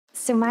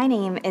So my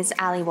name is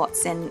Ali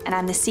Watson and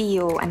I'm the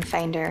CEO and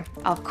founder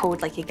of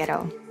Code Like a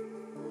Girl.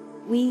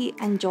 We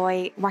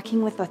enjoy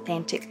working with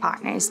authentic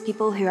partners,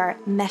 people who are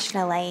mission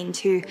aligned,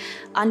 who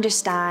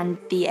understand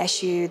the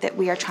issue that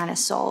we are trying to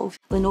solve.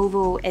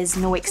 Lenovo is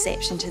no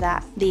exception to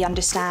that. They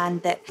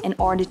understand that in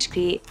order to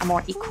create a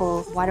more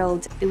equal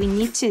world, that we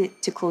need to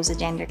close the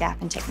gender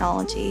gap in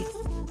technology.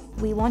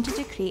 We wanted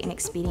to create an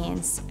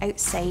experience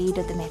outside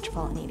of the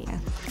metropolitan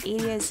area,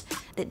 areas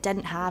that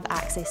didn't have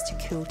access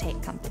to cool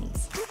tech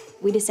companies.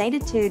 We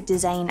decided to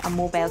design a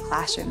mobile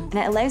classroom, and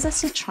it allows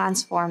us to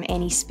transform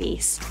any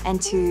space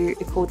into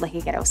the Code Like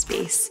a Girl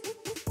space.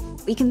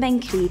 We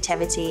combine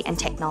creativity and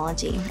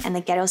technology, and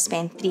the girls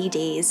spend 3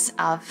 days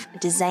of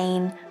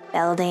design,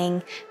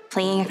 building,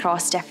 playing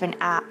across different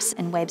apps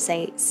and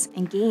websites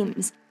and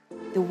games.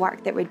 The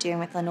work that we're doing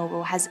with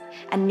Lenovo has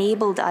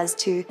enabled us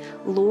to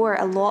lower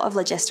a lot of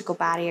logistical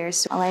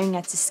barriers, allowing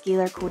us to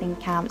scale our coding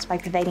camps by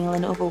providing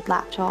Lenovo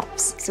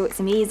Laptops. So it's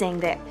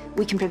amazing that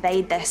we can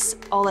provide this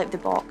all out the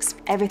box.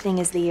 Everything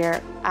is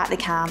there at the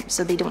camp,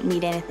 so they don't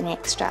need anything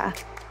extra.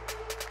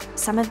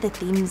 Some of the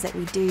themes that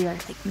we do are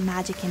like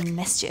magic and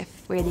mischief,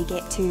 where they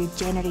get to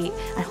generate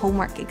a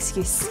homework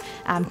excuse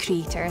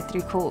creator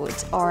through code,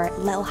 or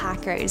little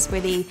hackers, where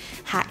they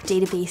hack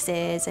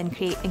databases and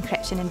create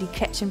encryption and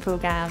decryption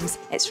programs.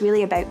 It's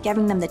really about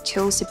giving them the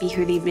tools to be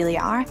who they really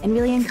are and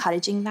really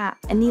encouraging that.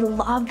 And they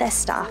love this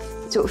stuff,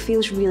 so it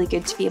feels really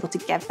good to be able to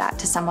give that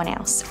to someone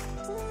else.